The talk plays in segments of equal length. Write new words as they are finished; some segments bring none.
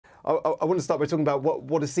I want to start by talking about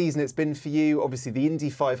what a season it's been for you. Obviously, the Indy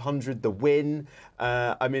 500, the win.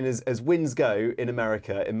 I mean, as wins go in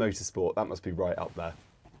America in motorsport, that must be right up there.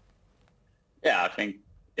 Yeah, I think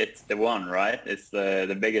it's the one, right? It's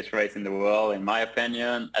the biggest race in the world, in my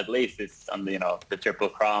opinion. At least it's on the the Triple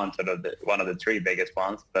Crown, sort of one of the three biggest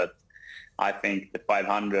ones. But I think the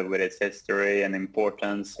 500, with its history and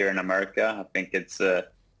importance here in America, I think it's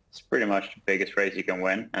pretty much the biggest race you can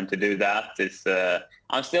win. And to do that is,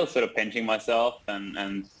 I'm still sort of pinching myself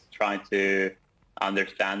and trying to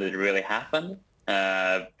understand that it really happened.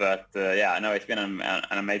 But yeah, I know it's been an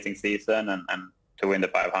amazing season, and to win the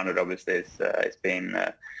 500, obviously, it's been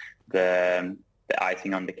the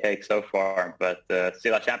icing on the cake so far. But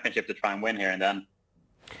still a championship to try and win here and then.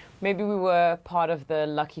 Maybe we were part of the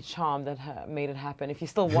lucky charm that made it happen. If you're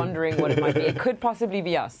still wondering what it might be, it could possibly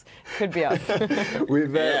be us. Could be us.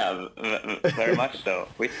 Yeah, very much so.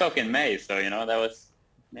 We spoke in May, so that was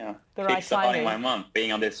the right timing. My month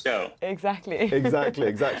being on this show. Exactly.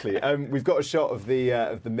 Exactly. We've got a shot of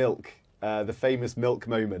the milk, the famous milk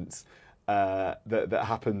moment that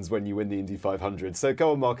happens when you win the Indy 500. So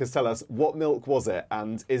go on, Marcus, tell us, what milk was it?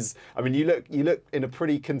 And you look in a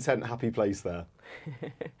pretty content, happy place there.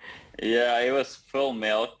 Yeah, it was full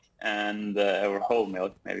milk or whole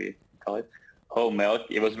milk, maybe you call it whole milk.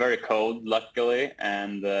 It was very cold, luckily,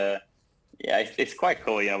 and yeah, it's quite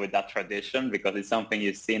cool, with that tradition, because it's something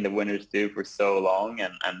you've seen the winners do for so long,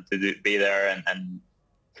 and to be there and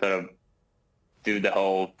sort of do the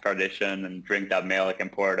whole tradition and drink that milk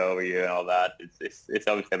and pour it over you and all that. It's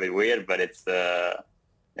obviously a bit weird, but it's yeah,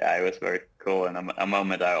 it was very cool and a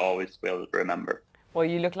moment I always will remember. Well,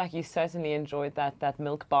 you look like you certainly enjoyed that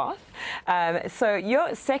milk bath. So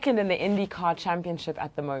you're second in the IndyCar Championship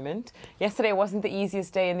at the moment. Yesterday wasn't the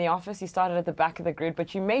easiest day in the office. You started at the back of the grid,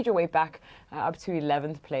 but you made your way back up to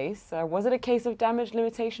 11th place. Was it a case of damage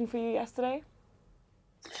limitation for you yesterday?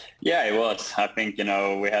 Yeah, it was. I think,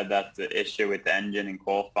 we had that issue with the engine in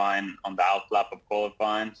qualifying on the outlap of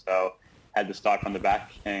qualifying. So had to start from the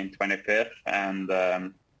back in 25th. And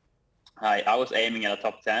I was aiming at a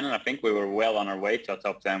top 10, and I think we were well on our way to a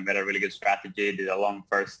top 10. We had a really good strategy, did a long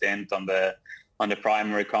first stint on the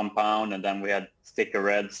primary compound, and then we had sticker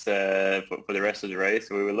reds for the rest of the race.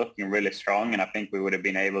 So we were looking really strong, and I think we would have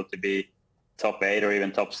been able to be top 8 or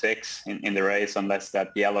even top 6 in the race, unless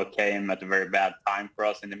that yellow came at a very bad time for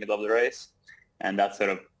us in the middle of the race. And that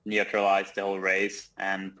sort of neutralized the whole race.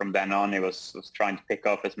 And from then on, it was trying to pick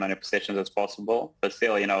off as many positions as possible. But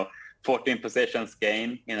still, 14 positions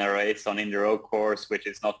gain in a race on Indy road course, which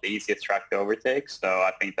is not the easiest track to overtake. So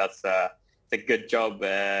I think that's a good job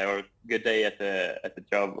or good day at the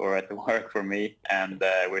job or at the work for me. And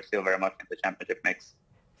we're still very much in the championship mix.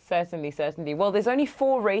 Certainly. Well, there's only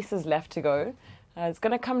 4 races left to go. It's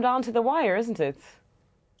going to come down to the wire, isn't it?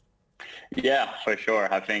 Yeah, for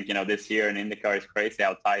sure. I think, this year in IndyCar is crazy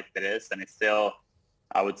how tight it is. And it's still,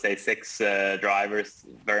 I would say, 6 drivers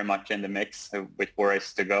very much in the mix with 4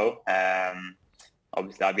 races to go.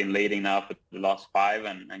 Obviously, I've been leading now for the last 5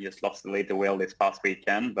 and just lost the lead to Will this past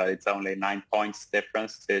weekend, but it's only 9 points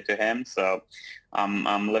difference to him. So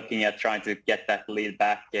I'm looking at trying to get that lead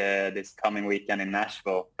back this coming weekend in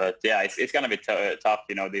Nashville. But yeah, it's going to be tough,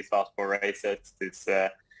 these last 4 races. It's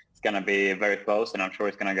going to be very close, and I'm sure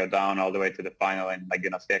it's going to go down all the way to the final in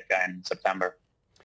Laguna Seca in September.